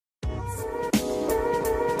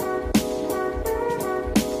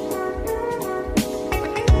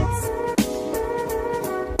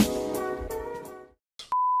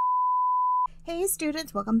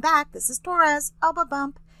students, welcome back. This is Torres, Elba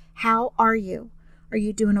Bump. How are you? Are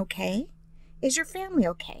you doing okay? Is your family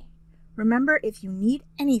okay? Remember, if you need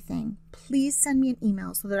anything, please send me an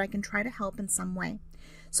email so that I can try to help in some way.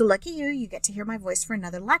 So lucky you, you get to hear my voice for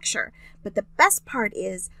another lecture. But the best part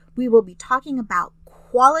is we will be talking about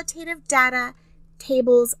qualitative data,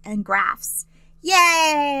 tables, and graphs.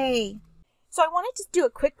 Yay! So I wanted to do a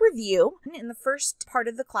quick review. In the first part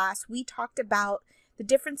of the class, we talked about the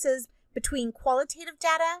differences between qualitative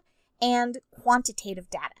data and quantitative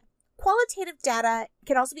data. Qualitative data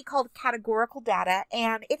can also be called categorical data,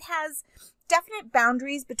 and it has definite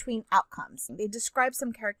boundaries between outcomes. They describe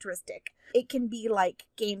some characteristic. It can be like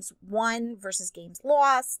games won versus games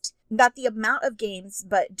lost, not the amount of games,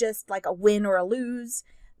 but just like a win or a lose,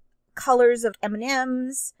 colors of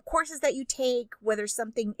M&Ms, courses that you take, whether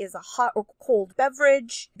something is a hot or cold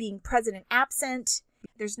beverage, being present and absent.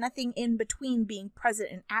 There's nothing in between being present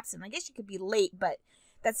and absent. I guess you could be late, but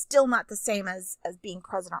that's still not the same as being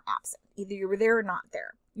present or absent. Either you were there or not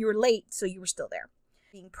there. You were late, so you were still there.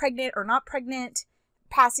 Being pregnant or not pregnant,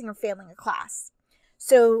 passing or failing a class.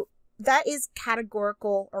 So that is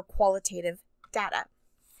categorical or qualitative data.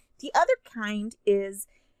 The other kind is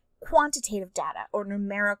quantitative data or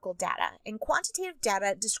numerical data. And quantitative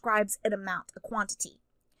data describes an amount, a quantity.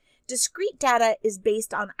 Discrete data is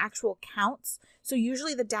based on actual counts, so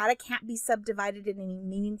usually the data can't be subdivided in any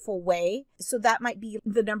meaningful way. So that might be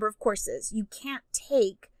the number of courses. You can't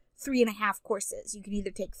take 3.5 courses. You can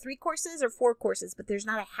either take 3 courses or 4 courses, but there's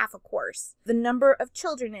not a half a course. The number of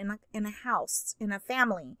children in a house, in a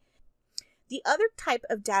family. The other type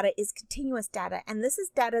of data is continuous data, and this is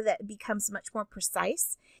data that becomes much more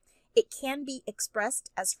precise. It can be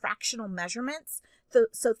expressed as fractional measurements.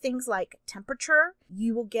 So things like temperature,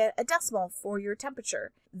 you will get a decimal for your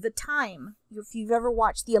temperature. The time, if you've ever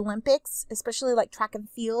watched the Olympics, especially like track and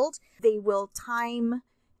field, they will time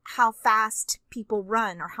how fast people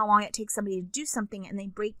run or how long it takes somebody to do something, and they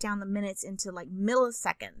break down the minutes into like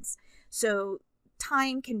milliseconds. So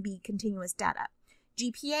time can be continuous data.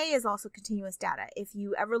 GPA is also continuous data. If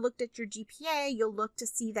you ever looked at your GPA, you'll look to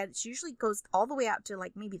see that it usually goes all the way out to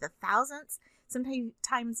like maybe the thousandths,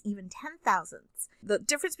 sometimes even 10,000ths. The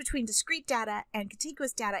difference between discrete data and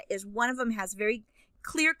contiguous data is one of them has very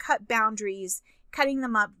clear-cut boundaries. Cutting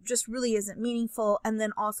them up just really isn't meaningful. And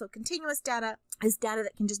then also continuous data is data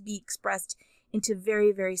that can just be expressed into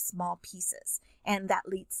very, very small pieces. And that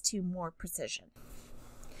leads to more precision.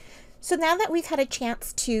 So now that we've had a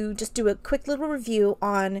chance to just do a quick little review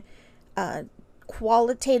on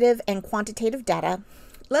qualitative and quantitative data,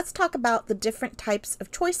 let's talk about the different types of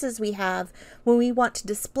choices we have when we want to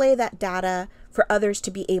display that data for others to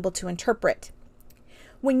be able to interpret.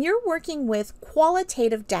 When you're working with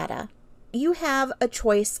qualitative data, you have a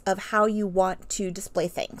choice of how you want to display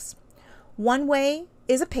things. One way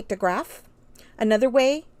is a pictograph, another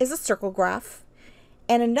way is a circle graph,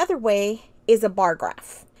 and another way is a bar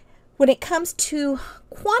graph. When it comes to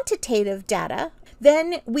quantitative data,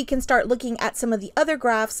 then we can start looking at some of the other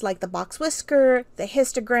graphs like the box whisker, the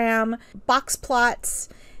histogram, box plots,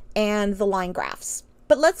 and the line graphs.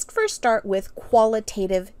 But let's first start with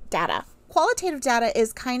qualitative data. Qualitative data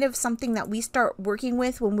is kind of something that we start working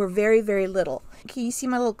with when we're very, very little. Can you see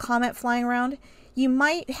my little comment flying around? You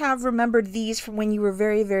might have remembered these from when you were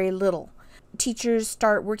very, very little. Teachers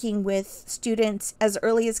start working with students as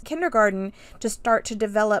early as kindergarten to start to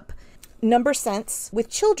develop number sense with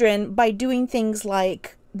children by doing things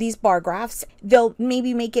like these bar graphs. They'll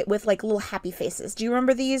maybe make it with like little happy faces. Do you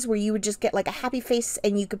remember these where you would just get like a happy face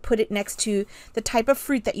and you could put it next to the type of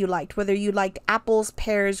fruit that you liked, whether you liked apples,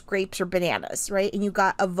 pears, grapes, or bananas, right? And you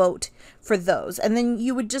got a vote for those. And then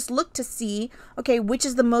you would just look to see, okay, which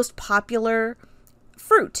is the most popular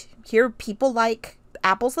fruit? Here people like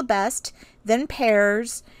apples the best, then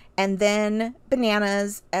pears, and then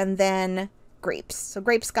bananas, and then grapes. So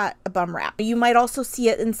grapes got a bum rap. You might also see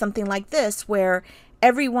it in something like this where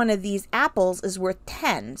every one of these apples is worth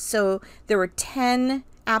 10. So there were 10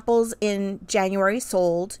 apples in January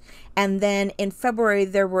sold, and then in February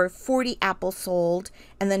there were 40 apples sold,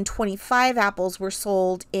 and then 25 apples were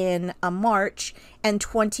sold in March, and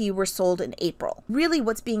 20 were sold in April. Really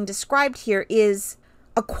what's being described here is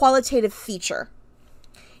a qualitative feature.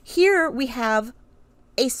 Here we have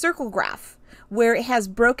a circle graph where it has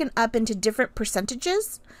broken up into different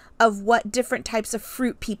percentages of what different types of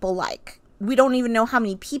fruit people like. We don't even know how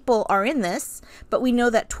many people are in this, but we know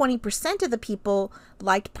that 20% of the people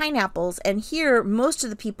liked pineapples, and here most of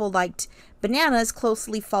the people liked bananas,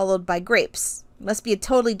 closely followed by grapes. Must be a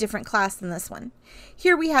totally different class than this one.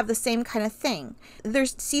 Here we have the same kind of thing.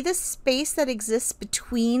 See this space that exists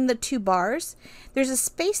between the two bars? There's a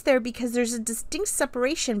space there because there's a distinct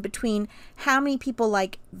separation between how many people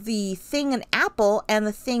like the thing an apple and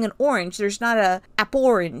the thing an orange. There's not a apple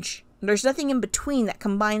orange. There's nothing in between that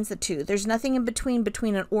combines the two. There's nothing in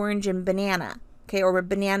between an orange and banana, okay, or a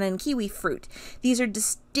banana and kiwi fruit. These are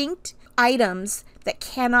distinct items that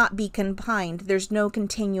cannot be combined. There's no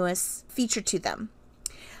continuous feature to them.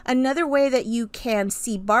 Another way that you can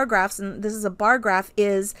see bar graphs, and this is a bar graph,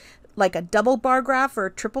 is like a double bar graph or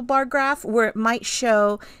a triple bar graph, where it might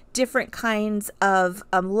show different kinds of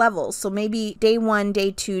levels. So maybe day 1,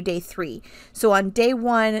 day 2, day 3. So on day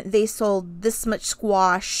 1, they sold this much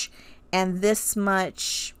squash and this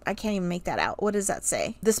much, I can't even make that out. What does that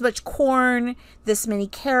say? This much corn, this many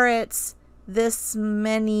carrots, this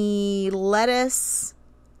many lettuce,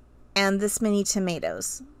 and this many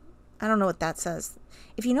tomatoes. I don't know what that says.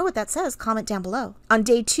 If you know what that says, comment down below. On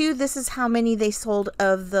day 2, this is how many they sold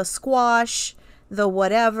of the squash, the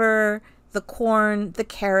whatever, the corn, the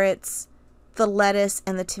carrots, the lettuce,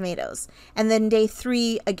 and the tomatoes. And then day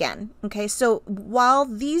 3 again. Okay, so while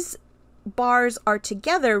these bars are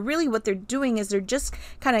together, really what they're doing is they're just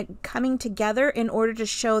kind of coming together in order to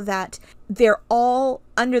show that they're all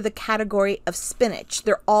under the category of spinach.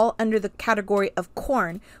 They're all under the category of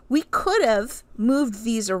corn. We could have moved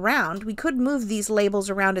these around. We could move these labels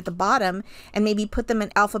around at the bottom and maybe put them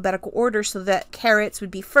in alphabetical order so that carrots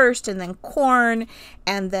would be first, and then corn,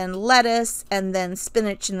 and then lettuce, and then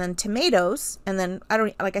spinach, and then tomatoes. And then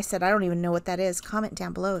like I said, I don't even know what that is. Comment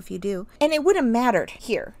down below if you do. And it would have mattered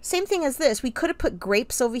here. Same thing as this. We could have put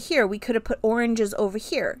grapes over here. We could have put oranges over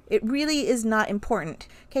here. It really is not important.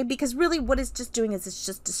 Okay, because really what it's just doing is it's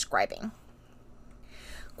just describing.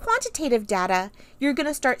 Quantitative data, you're going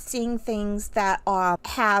to start seeing things that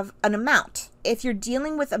have an amount. If you're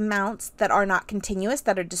dealing with amounts that are not continuous,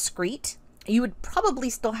 that are discrete, you would probably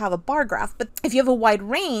still have a bar graph. But if you have a wide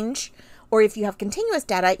range, or if you have continuous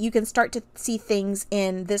data, you can start to see things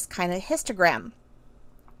in this kind of histogram.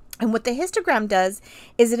 And what the histogram does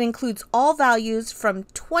is it includes all values from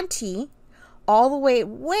 20 all the way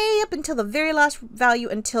up until the very last value,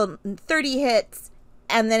 until 30 hits,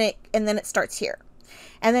 and then it starts here.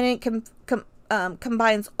 And then it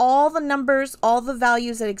combines all the numbers, all the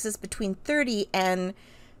values that exist between 30 and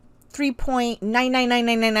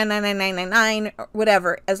 3.999999999, or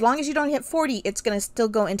whatever. As long as you don't hit 40, it's going to still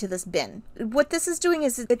go into this bin. What this is doing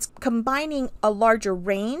is it's combining a larger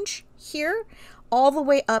range here all the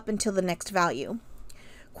way up until the next value.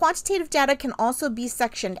 Quantitative data can also be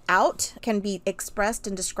sectioned out, can be expressed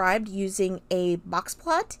and described using a box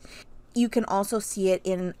plot. You can also see it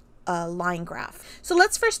in a line graph. So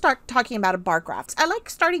let's first start talking about a bar graph. I like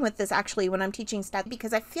starting with this actually when I'm teaching stats,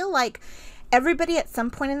 because I feel like everybody at some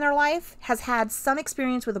point in their life has had some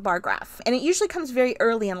experience with a bar graph, and it usually comes very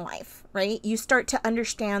early in life, right? You start to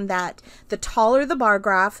understand that the taller the bar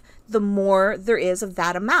graph, the more there is of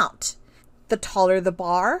that amount. The taller the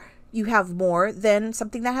bar, you have more than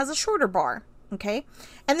something that has a shorter bar, okay?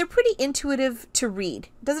 And they're pretty intuitive to read.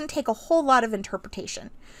 It doesn't take a whole lot of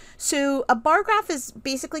interpretation. So a bar graph is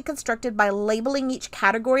basically constructed by labeling each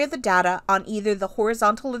category of the data on either the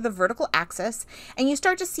horizontal or the vertical axis, and you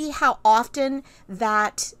start to see how often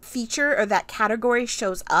that feature or that category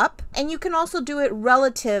shows up. And you can also do it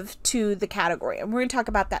relative to the category, and we're going to talk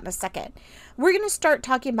about that in a second. We're going to start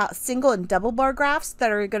talking about single and double bar graphs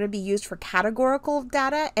that are going to be used for categorical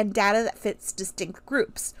data and data that fits distinct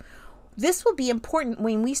groups. This will be important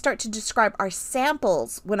when we start to describe our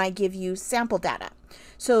samples when I give you sample data.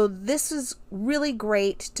 So this is really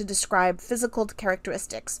great to describe physical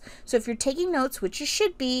characteristics. So if you're taking notes, which you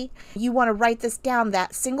should be, you want to write this down,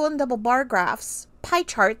 that single and double bar graphs, pie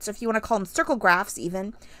charts, if you want to call them circle graphs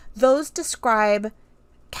even, those describe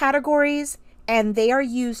categories, and they are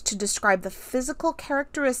used to describe the physical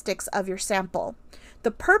characteristics of your sample.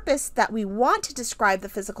 The purpose that we want to describe the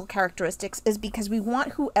physical characteristics is because we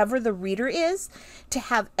want whoever the reader is to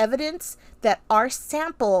have evidence that our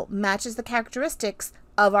sample matches the characteristics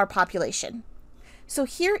of our population. So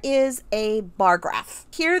here is a bar graph.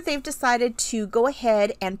 Here they've decided to go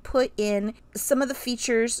ahead and put in some of the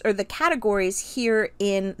features or the categories here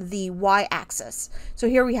in the y-axis. So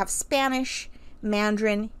here we have Spanish,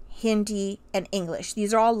 Mandarin, Hindi, and English.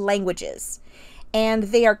 These are all languages. And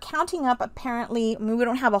they are counting up, apparently, I mean, we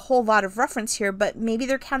don't have a whole lot of reference here, but maybe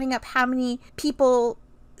they're counting up how many people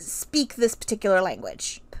speak this particular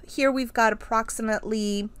language. Here we've got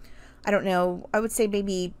approximately, I don't know, I would say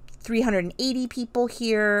maybe 380 people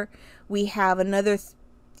here. We have another,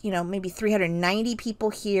 maybe 390 people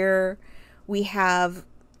here. We have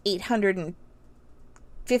 800 and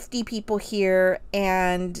 50 people here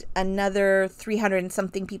and another 300 and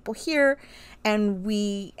something people here, and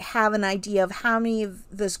we have an idea of how many of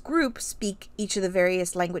this group speak each of the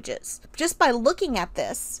various languages. Just by looking at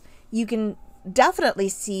this, you can definitely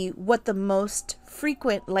see what the most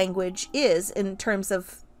frequent language is in terms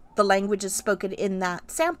of the languages spoken in that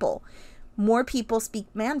sample. More people speak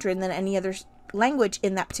Mandarin than any other language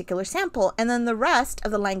in that particular sample, and then the rest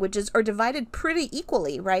of the languages are divided pretty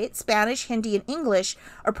equally, right? Spanish, Hindi, and English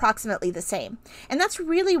are approximately the same. And that's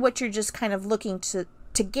really what you're just kind of looking to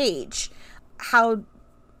gauge. How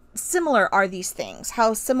similar are these things?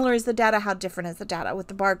 How similar is the data? How different is the data with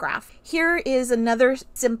the bar graph? Here is another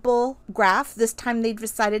simple graph. This time they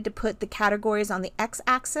decided to put the categories on the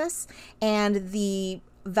x-axis and the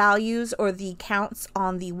values or the counts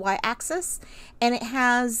on the y-axis, and it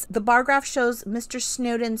has the bar graph shows Mr.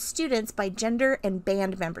 Snowden's students by gender and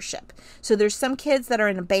band membership. So there's some kids that are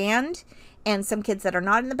in a band and some kids that are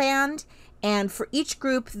not in the band, and for each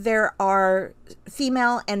group there are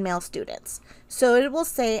female and male students. So it will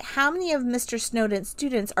say how many of Mr. Snowden's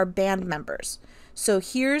students are band members. So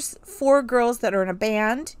here's 4 girls that are in a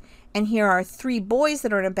band, and here are 3 boys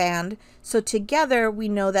that are in a band. So together we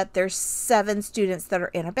know that there's 7 students that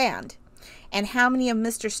are in a band. And how many of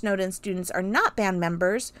Mr. Snowden's students are not band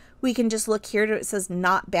members? We can just look here, it says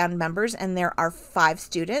not band members, and there are 5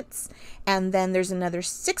 students. And then there's another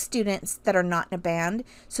 6 students that are not in a band.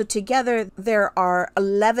 So together there are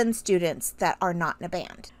 11 students that are not in a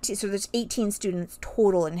band. So there's 18 students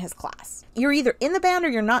total in his class. You're either in the band or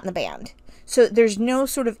you're not in the band. So there's no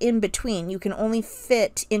sort of in between. You can only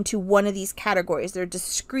fit into one of these categories. They're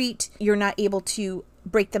discrete. You're not able to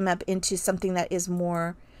break them up into something that is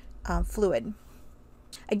more fluid.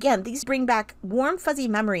 Again, these bring back warm, fuzzy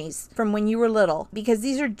memories from when you were little, because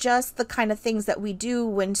these are just the kind of things that we do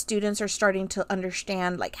when students are starting to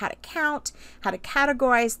understand like how to count, how to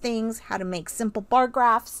categorize things, how to make simple bar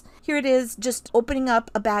graphs. Here it is, just opening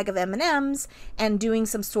up a bag of M&Ms and doing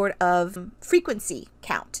some sort of frequency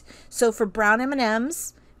count. So for brown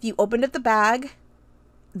M&Ms, if you opened up the bag,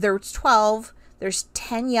 there's 12, there's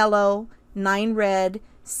 10 yellow, 9 red,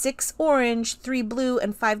 6 orange, 3 blue,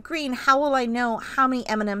 and 5 green. How will I know how many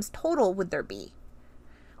M&Ms total would there be?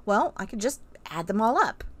 Well, I could just add them all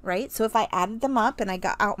up, right? So if I added them up and I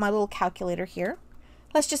got out my little calculator here,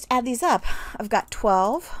 let's just add these up. I've got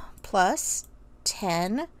 12 plus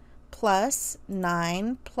 10 plus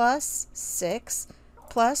 9 plus 6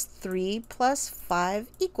 plus 3 plus 5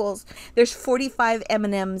 equals, there's 45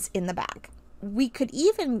 M&Ms in the bag. We could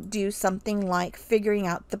even do something like figuring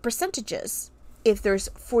out the percentages. If there's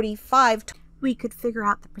 45, we could figure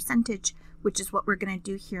out the percentage, which is what we're going to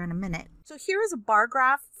do here in a minute. So here is a bar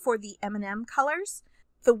graph for the M&M colors.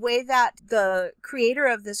 The way that the creator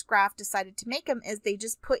of this graph decided to make them is they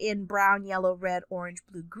just put in brown, yellow, red, orange,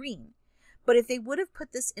 blue, green. But if they would have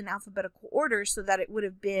put this in alphabetical order so that it would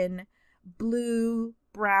have been blue,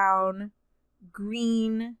 brown,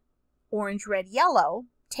 green, orange, red, yellow,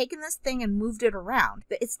 taken this thing and moved it around,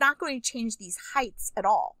 it's not going to change these heights at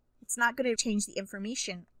all. It's not going to change the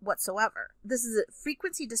information whatsoever. This is a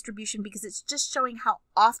frequency distribution because it's just showing how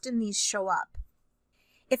often these show up.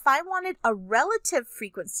 If I wanted a relative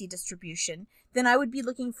frequency distribution, then I would be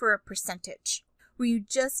looking for a percentage, where you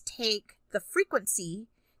just take the frequency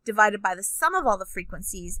divided by the sum of all the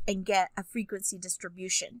frequencies and get a frequency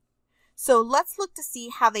distribution. So let's look to see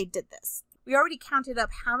how they did this. We already counted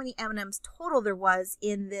up how many M&Ms total there was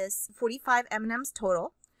in this 45 M&Ms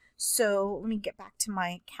total. So let me get back to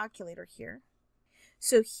my calculator here.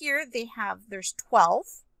 So here there's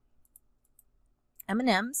 12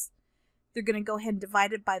 M&Ms. They're going to go ahead and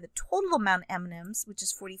divide it by the total amount of M&Ms, which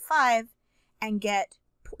is 45, and get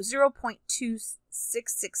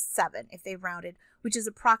 0.2667 if they rounded, which is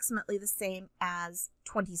approximately the same as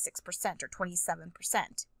 26% or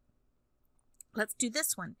 27%. Let's do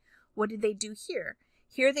this one. What did they do here?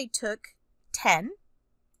 Here they took 10,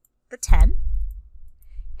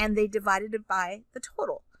 and they divided it by the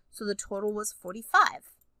total. So the total was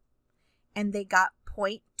 45. And they got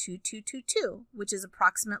 0.2222, which is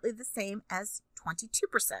approximately the same as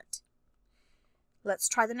 22%. Let's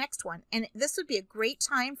try the next one. And this would be a great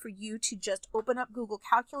time for you to just open up Google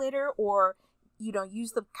Calculator, or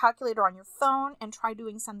use the calculator on your phone and try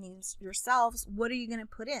doing some of these yourselves. What are you going to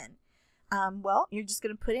put in? Well, you're just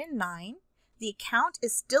going to put in 9. The count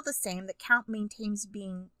is still the same. The count maintains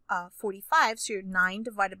being 45, so you're 9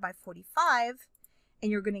 divided by 45,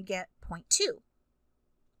 and you're going to get 0.2.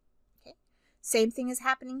 Okay. Same thing is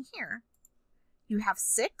happening here. You have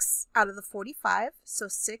 6 out of the 45, so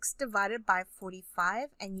 6 divided by 45,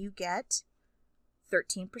 and you get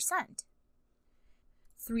 13%.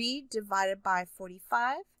 3 divided by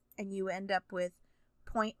 45, and you end up with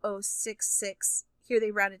 0.066. Here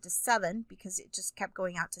they rounded to 7 because it just kept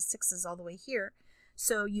going out to 6s all the way here.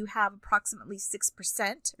 So you have approximately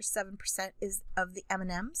 6% or 7% is of the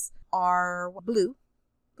M&Ms are blue.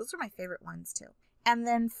 Those are my favorite ones too. And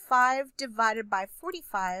then 5 divided by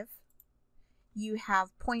 45, you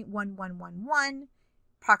have 0.1111,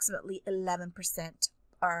 approximately 11%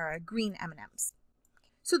 are green M&Ms.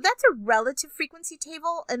 So that's a relative frequency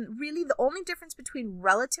table, and really the only difference between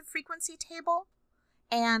relative frequency table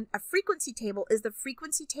and a frequency table is the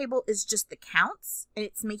frequency table is just the counts, and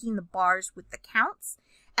it's making the bars with the counts,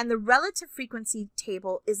 and the relative frequency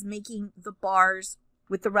table is making the bars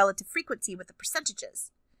with the relative frequency with the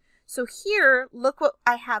percentages. So here, look what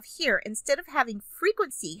I have here. Instead of having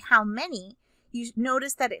frequency, how many, you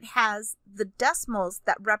notice that it has the decimals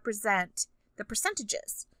that represent the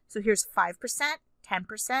percentages. So here's 5%,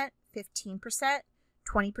 10%, 15%,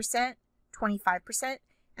 20%, 25%,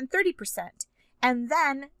 and 30%. And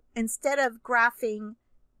then instead of graphing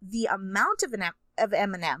the amount of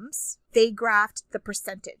M&Ms, they graphed the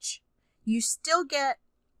percentage. You still get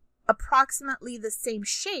approximately the same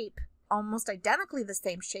shape, almost identically the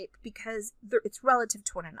same shape, because it's relative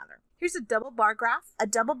to one another. Here's a double bar graph. A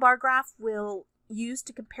double bar graph will use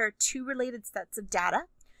to compare two related sets of data.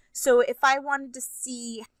 So if I wanted to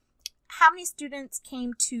see how many students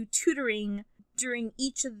came to tutoring during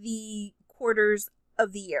each of the quarters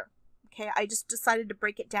of the year, okay, I just decided to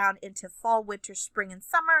break it down into fall, winter, spring, and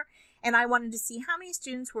summer, and I wanted to see how many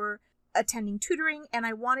students were attending tutoring, and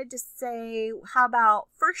I wanted to say, how about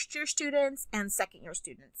first-year students and second-year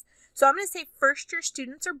students? So I'm going to say first-year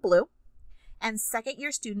students are blue, and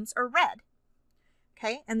second-year students are red.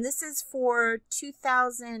 Okay, and this is for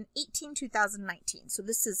 2018-2019. So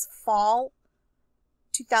this is fall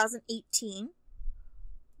 2018,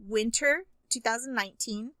 winter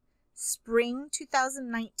 2019, spring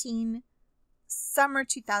 2019, summer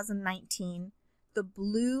 2019. The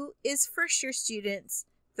blue is first-year students.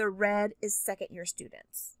 The red is second-year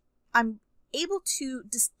students. I'm able to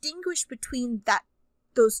distinguish between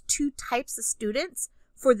those two types of students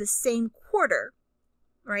for the same quarter,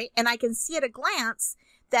 right? And I can see at a glance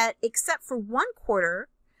that except for one quarter,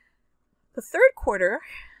 the third quarter,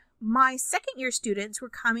 my second-year students were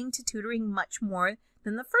coming to tutoring much more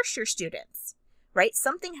than the first-year students, right?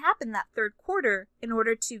 Something happened that third quarter in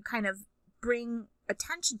order to kind of bring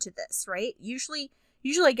attention to this, right? Usually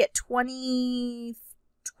I get 20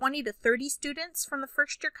 to 30 students from the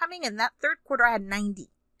first year coming, and that third quarter I had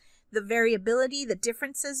 90. The variability, the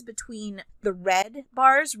differences between the red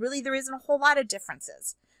bars, really there isn't a whole lot of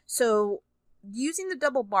differences. So using the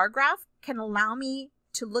double bar graph can allow me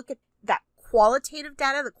to look at that qualitative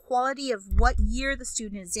data, the quality of what year the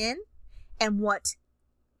student is in and what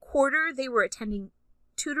quarter they were attending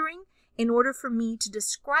tutoring in order for me to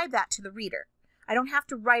describe that to the reader. I don't have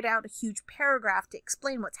to write out a huge paragraph to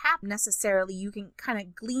explain what's happened necessarily. You can kind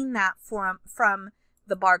of glean that from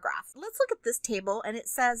the bar graph. Let's look at this table, and it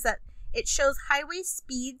says that it shows highway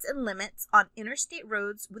speeds and limits on interstate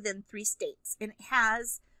roads within 3 states, and it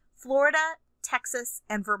has Florida, Texas,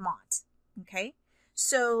 and Vermont. Okay,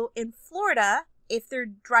 so in Florida, if they're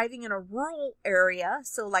driving in a rural area,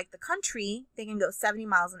 so like the country, they can go 70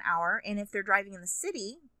 miles an hour, and if they're driving in the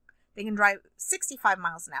city, they can drive 65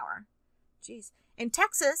 miles an hour. Jeez. In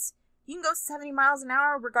Texas, you can go 70 miles an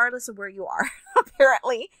hour regardless of where you are,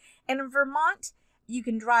 apparently. And in Vermont, you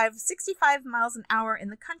can drive 65 miles an hour in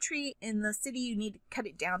the country. In the city, you need to cut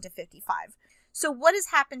it down to 55. So what has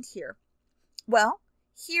happened here? Well,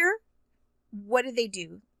 here, what did they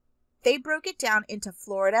do? They broke it down into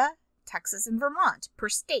Florida, Texas, and Vermont per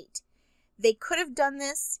state. They could have done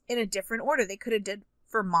this in a different order. They could have did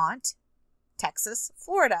Vermont, Texas,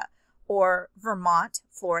 Florida, or Vermont,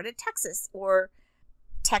 Florida, Texas, or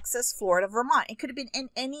Texas, Florida, Vermont. It could have been in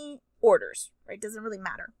any orders, right? It doesn't really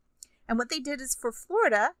matter. And what they did is for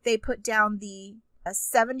Florida, they put down the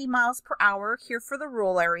 70 miles per hour here for the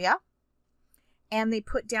rural area, and they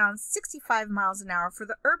put down 65 miles an hour for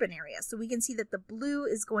the urban area. So we can see that the blue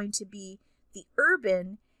is going to be the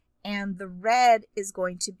urban, and the red is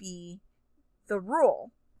going to be the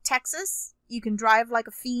rural. Texas, you can drive like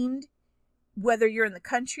a fiend, whether you're in the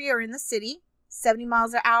country or in the city, 70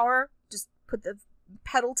 miles an hour, just put the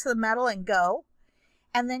pedal to the metal and go.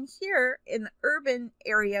 And then here in the urban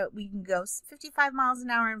area, we can go 55 miles an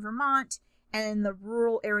hour in Vermont, and in the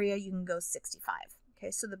rural area, you can go 65.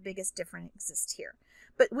 Okay, so the biggest difference exists here.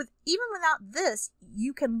 But even without this,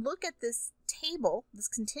 you can look at this table, this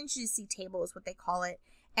contingency table is what they call it,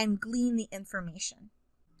 and glean the information.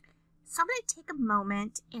 So I'm going to take a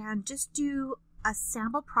moment and just do a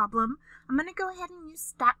sample problem. I'm going to go ahead and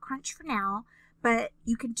use StatCrunch for now, but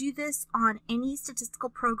you can do this on any statistical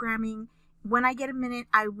programming. When I get a minute,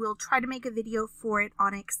 I will try to make a video for it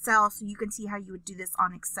on Excel so you can see how you would do this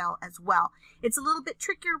on Excel as well. It's a little bit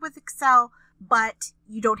trickier with Excel, but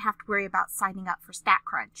you don't have to worry about signing up for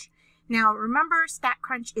StatCrunch. Now remember,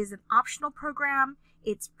 StatCrunch is an optional program.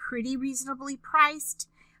 It's pretty reasonably priced.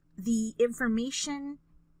 The information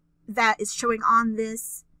that is showing on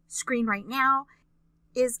this screen right now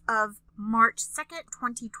is of March 2nd,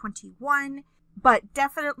 2021. But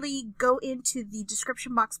definitely go into the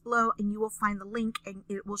description box below and you will find the link and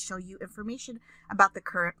it will show you information about the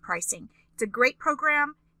current pricing. It's a great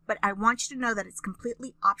program, but I want you to know that it's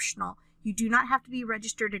completely optional. You do not have to be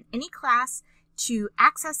registered in any class to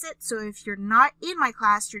access it. So if you're not in my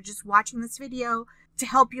class, you're just watching this video to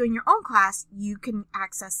help you in your own class, you can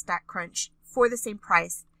access StatCrunch for the same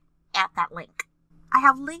price at that link. I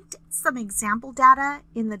have linked some example data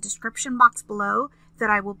in the description box below that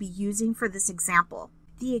I will be using for this example.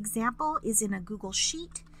 The example is in a Google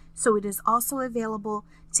Sheet, so it is also available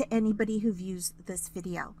to anybody who views this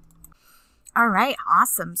video. All right,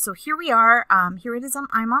 awesome. So here we are. Here it is.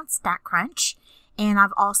 I'm on StatCrunch, and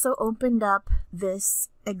I've also opened up this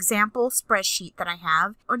example spreadsheet that I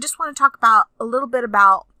have. I just want to talk about a little bit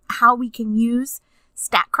about how we can use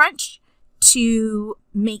StatCrunch to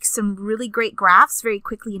make some really great graphs very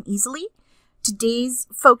quickly and easily. Today's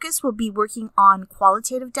focus will be working on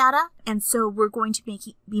qualitative data, and so we're going to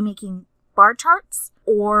be making bar charts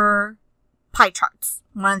or pie charts,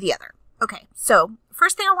 one or the other. Okay, so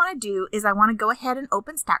first thing I want to do is I want to go ahead and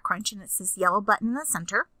open StatCrunch, and it's this yellow button in the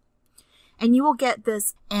center, and you will get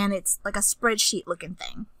this, and it's like a spreadsheet looking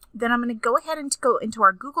thing. Then I'm going to go ahead and go into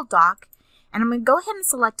our Google Doc, and I'm going to go ahead and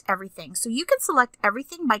select everything. So you can select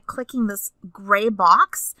everything by clicking this gray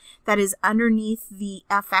box that is underneath the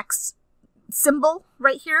FX symbol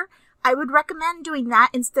right here. I would recommend doing that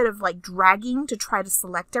instead of like dragging to try to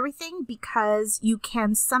select everything, because you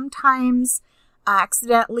can sometimes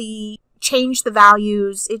accidentally change the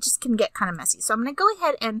values. It just can get kind of messy. So I'm going to go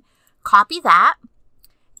ahead and copy that,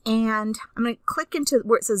 and I'm going to click into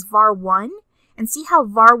where it says var1 and see how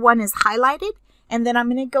var1 is highlighted. And then I'm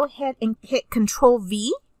going to go ahead and hit Control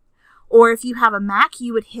V, or if you have a Mac,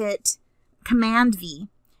 you would hit Command V,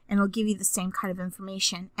 and it'll give you the same kind of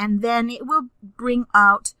information. And then it will bring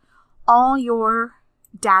out all your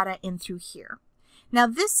data in through here. Now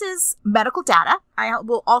this is medical data. I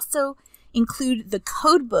will also include the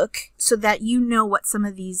code book so that you know what some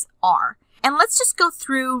of these are. And let's just go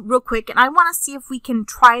through real quick, and I want to see if we can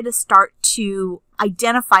try to start to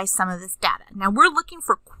identify some of this data. Now we're looking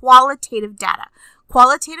for qualitative data.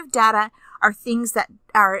 Qualitative data are things that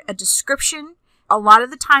are a description. A lot of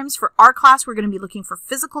the times for our class, we're going to be looking for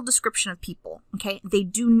physical description of people, okay? They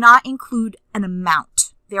do not include an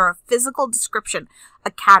amount. They're a physical description, a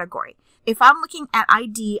category. If I'm looking at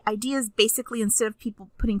ID, ID is basically, instead of people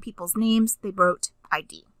putting people's names, they wrote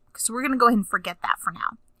ID. So we're going to go ahead and forget that for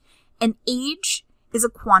now. An age is a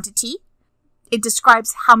quantity. It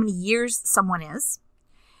describes how many years someone is.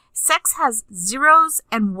 Sex has zeros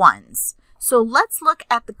and ones. So let's look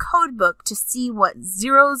at the code book to see what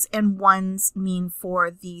zeros and ones mean for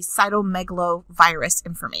the cytomegalovirus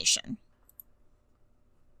information.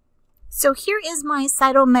 So here is my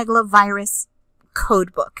cytomegalovirus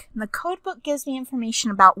code book. And the code book gives me information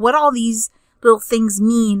about what all these little things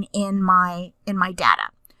mean in my data.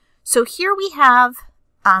 So here we have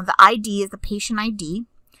the ID is the patient ID.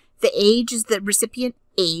 The age is the recipient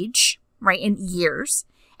age, right, in years.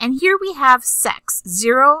 And here we have sex.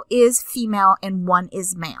 0 is female and 1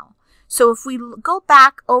 is male. So if we go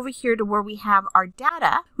back over here to where we have our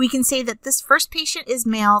data, we can say that this first patient is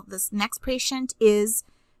male, this next patient is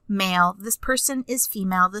male, this person is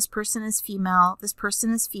female, this person is female, this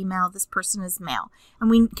person is female, this person is male. And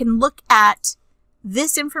we can look at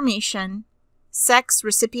this information: sex,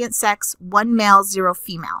 recipient sex, 1 male, 0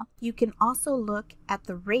 female. You can also look at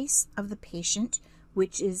the race of the patient,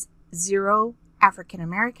 which is 0 African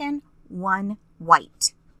American, 1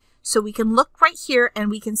 white. So we can look right here and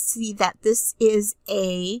we can see that this is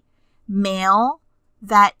a male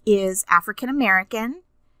that is African American.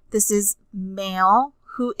 This is male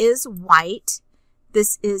who is white.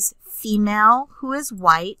 This is female who is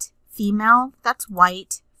white. Female, that's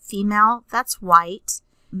white. Female, that's white.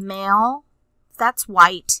 Male, that's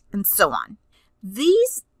white, and so on.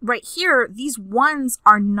 These right here, these ones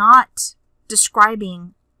are not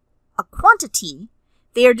describing a quantity.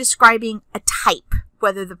 They are describing a type,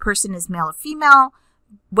 whether the person is male or female,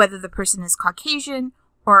 whether the person is Caucasian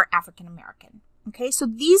or African American. Okay, so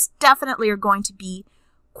these definitely are going to be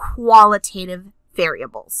qualitative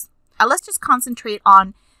variables. let's just concentrate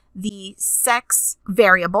on the sex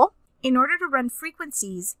variable. In order to run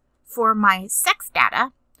frequencies for my sex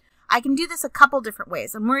data, I can do this a couple different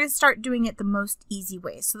ways, and we're going to start doing it the most easy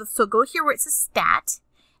way. So go here where it says stat,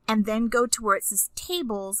 and then go to where it says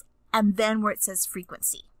tables, and then where it says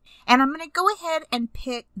frequency. And I'm going to go ahead and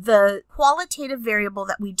pick the qualitative variable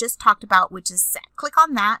that we just talked about, which is sex. Click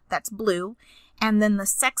on that, that's blue, and then the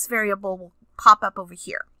sex variable will pop up over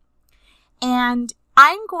here. And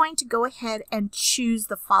I'm going to go ahead and choose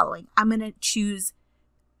the following. I'm going to choose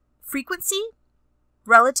frequency,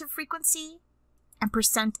 relative frequency, and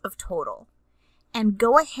percent of total. And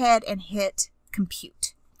go ahead and hit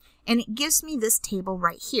compute. And it gives me this table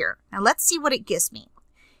right here. Now let's see what it gives me.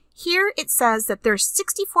 Here it says that there's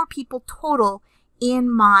 64 people total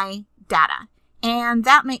in my data. And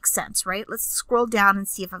that makes sense, right? Let's scroll down and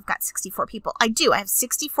see if I've got 64 people. I do. I have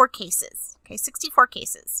 64 cases. Okay, 64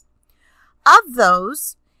 cases. Of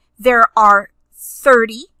those, there are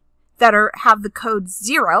 30 that have the code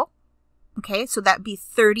 0. Okay, so that'd be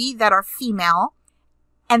 30 that are female,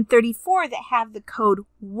 and 34 that have the code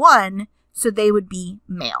 1, so they would be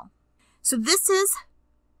male. So this is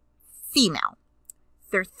female.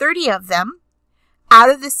 There are 30 of them. Out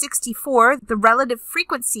of the 64, the relative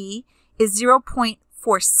frequency is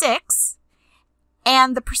 0.46,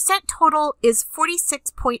 and the percent total is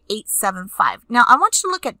 46.875. Now, I want you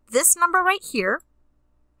to look at this number right here,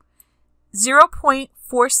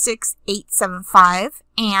 0.46875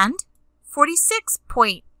 and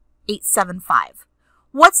 46.875.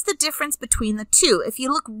 What's the difference between the two? If you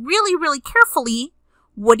look really, really carefully,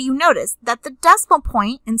 what do you notice? That the decimal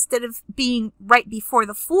point, instead of being right before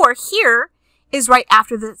the 4 here, is right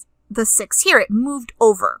after the 6 here. It moved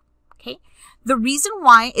over. Okay. The reason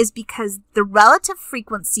why is because the relative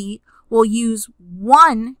frequency will use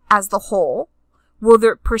 1 as the whole, while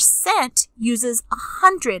the percent uses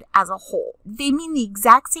 100 as a whole. They mean the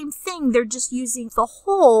exact same thing. They're just using the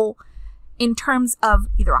whole in terms of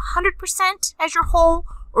either 100% as your whole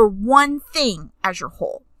or one thing as your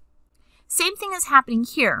whole. Same thing is happening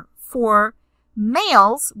here. For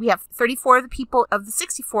males, we have 34 of the people of the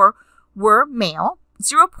 64 were male.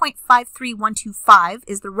 0.53125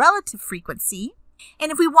 is the relative frequency.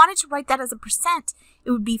 And if we wanted to write that as a percent, it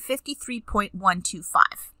would be 53.125.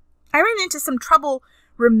 I ran into some trouble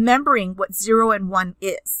remembering what 0 and 1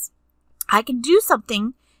 is. I can do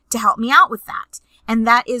something to help me out with that, and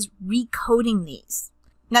that is recoding these.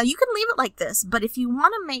 Now, you can leave it like this, but if you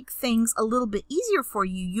want to make things a little bit easier for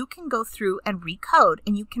you, you can go through and recode.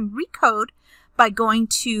 And you can recode by going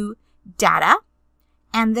to Data,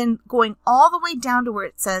 and then going all the way down to where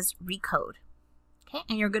it says Recode. Okay,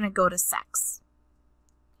 and you're going to go to Sex.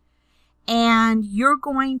 And you're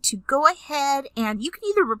going to go ahead and you can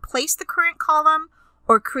either replace the current column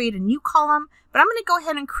or create a new column, but I'm going to go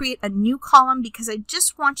ahead and create a new column because I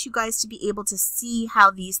just want you guys to be able to see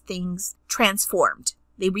how these things transformed.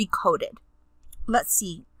 They recoded. Let's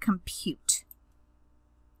see, compute.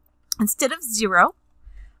 Instead of 0,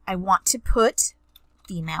 I want to put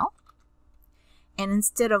female. And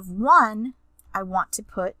instead of 1, I want to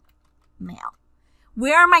put male.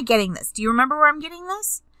 Where am I getting this? Do you remember where I'm getting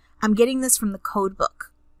this? I'm getting this from the code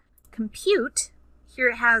book. Compute, here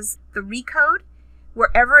it has the recode.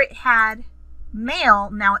 Wherever it had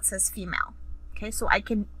male, now it says female. Okay, so I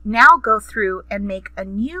can now go through and make a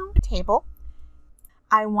new table.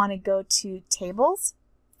 I want to go to Tables,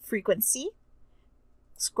 Frequency,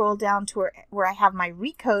 scroll down to where I have my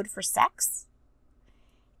recode for sex.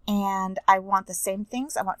 And I want the same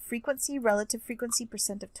things. I want frequency, relative frequency,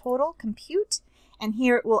 percent of total, compute. And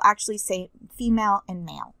here it will actually say female and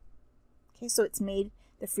male. Okay, so it's made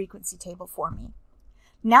the frequency table for me.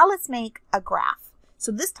 Now let's make a graph.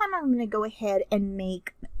 So this time I'm going to go ahead and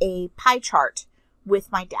make a pie chart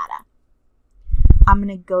with my data. I'm going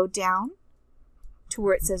to go down to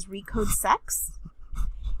where it says recode sex.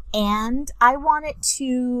 And I want it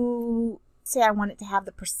to say I want it to have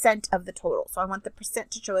the percent of the total. So I want the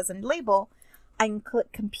percent to show as a label. I can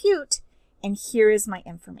click compute, and here is my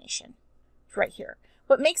information. It's right here.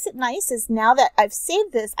 What makes it nice is now that I've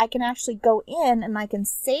saved this, I can actually go in and I can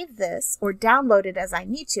save this or download it as I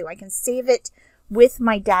need to. I can save it with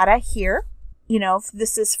my data here. You know, if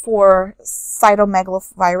this is for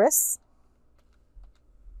cytomegalovirus,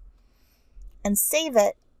 and save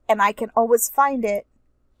it, and I can always find it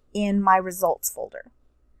in my results folder.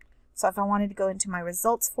 So if I wanted to go into my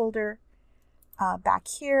results folder back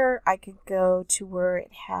here, I could go to where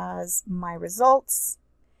it has my results,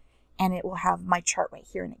 and it will have my chart right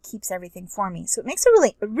here, and it keeps everything for me. So it makes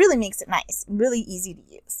it really makes it nice and really easy to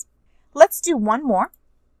use. Let's do one more,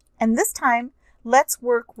 and this time let's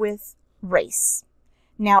work with race.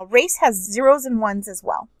 Now, race has zeros and ones as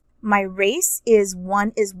well. My race is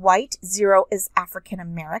 1 is white, 0 is African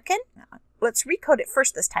American. Let's recode it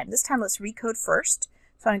first this time. This time, let's recode first.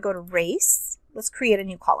 So I'm going to go to race. Let's create a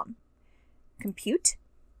new column. Compute.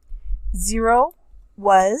 0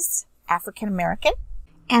 was African American,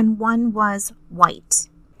 and 1 was white.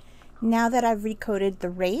 Now that I've recoded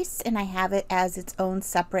the race and I have it as its own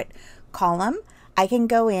separate column, I can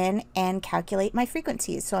go in and calculate my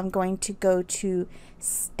frequencies. So I'm going to go to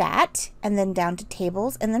Stat and then down to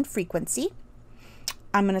Tables and then Frequency.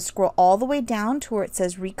 I'm going to scroll all the way down to where it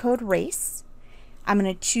says Recode Race. I'm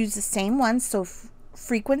going to choose the same one, so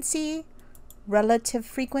Frequency, Relative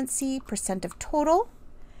Frequency, Percent of Total,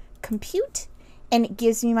 Compute, and it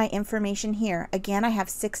gives me my information here. Again, I have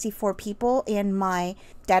 64 people in my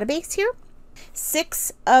database here.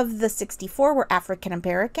 6 of the 64 were African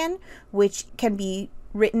American, which can be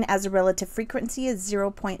written as a relative frequency is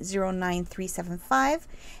 0.09375.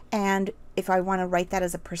 And if I want to write that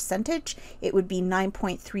as a percentage, it would be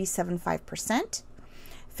 9.375%.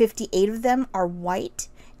 58 of them are white.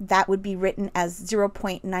 That would be written as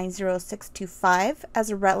 0.90625 as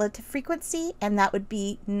a relative frequency, and that would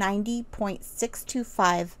be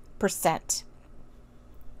 90.625%.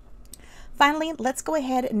 Finally, let's go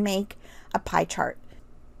ahead and make a pie chart.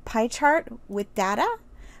 Pie chart with data.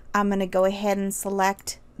 I'm going to go ahead and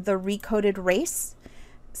select the recoded race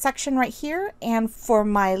section right here. And for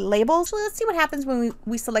my labels, let's see what happens when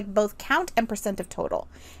we select both count and percent of total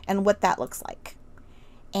and what that looks like.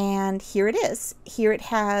 And here it is. Here it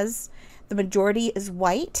has the majority is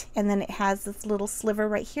white, and then it has this little sliver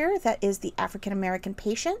right here that is the African American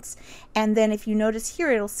patients. And then if you notice here,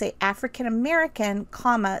 it'll say African American,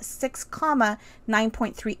 6,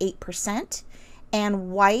 9.38%,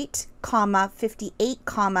 and white, 58,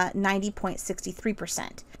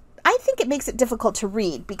 90.63%. I think it makes it difficult to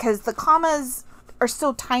read because the commas are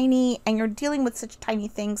so tiny and you're dealing with such tiny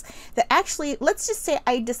things that actually, let's just say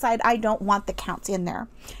I decide I don't want the counts in there.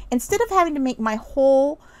 Instead of having to make my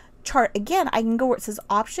whole chart again, I can go where it says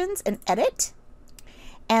options and edit,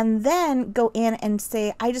 and then go in and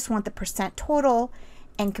say I just want the percent total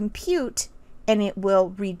and compute, and it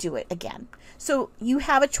will redo it again. So you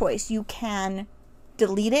have a choice. You can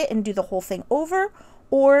delete it and do the whole thing over,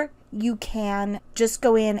 or you can just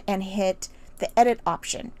go in and hit the edit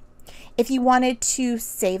option. If you wanted to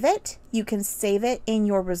save it, you can save it in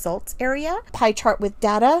your results area. Pie chart with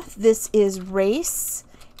data. This is race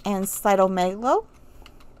and cytomegalo.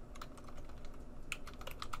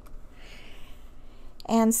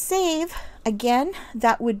 And save, again,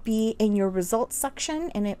 that would be in your results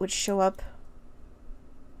section, and it would show up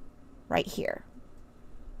right here.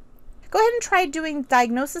 Go ahead and try doing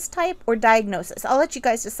diagnosis type or diagnosis. I'll let you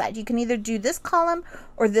guys decide. You can either do this column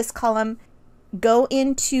or this column. Go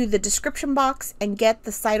into the description box and get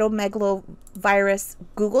the cytomegalovirus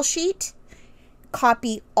Google Sheet.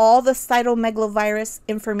 Copy all the cytomegalovirus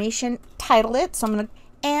information, title it,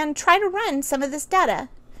 and try to run some of this data.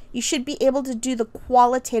 You should be able to do the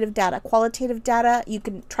qualitative data. Qualitative data, you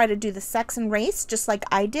can try to do the sex and race, just like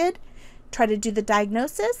I did. Try to do the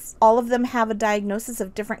diagnosis. All of them have a diagnosis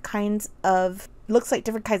of different kinds of, looks like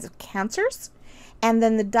different kinds of cancers. And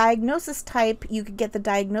then the diagnosis type, you could get the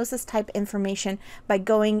diagnosis type information by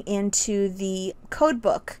going into the code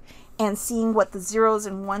book and seeing what the zeros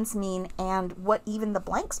and ones mean and what even the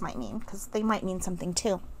blanks might mean, because they might mean something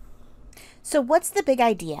too. So what's the big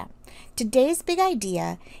idea? Today's big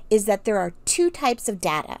idea is that there are 2 types of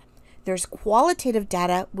data. There's qualitative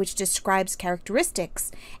data, which describes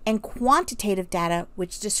characteristics, and quantitative data,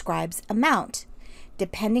 which describes amount.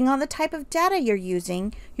 Depending on the type of data you're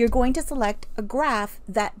using, you're going to select a graph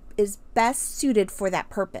that is best suited for that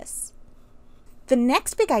purpose. The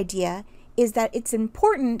next big idea is that it's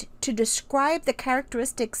important to describe the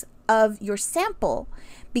characteristics of your sample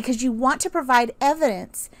because you want to provide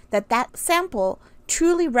evidence that that sample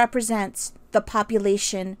truly represents the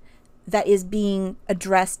population that is being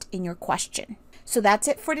addressed in your question. So that's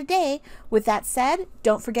it for today. With that said,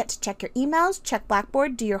 don't forget to check your emails, check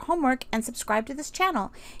Blackboard, do your homework, and subscribe to this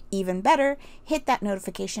channel. Even better, hit that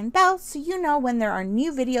notification bell so you know when there are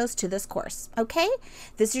new videos to this course. Okay?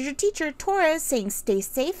 This is your teacher, Torres, saying stay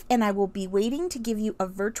safe, and I will be waiting to give you a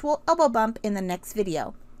virtual elbow bump in the next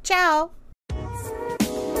video. Ciao!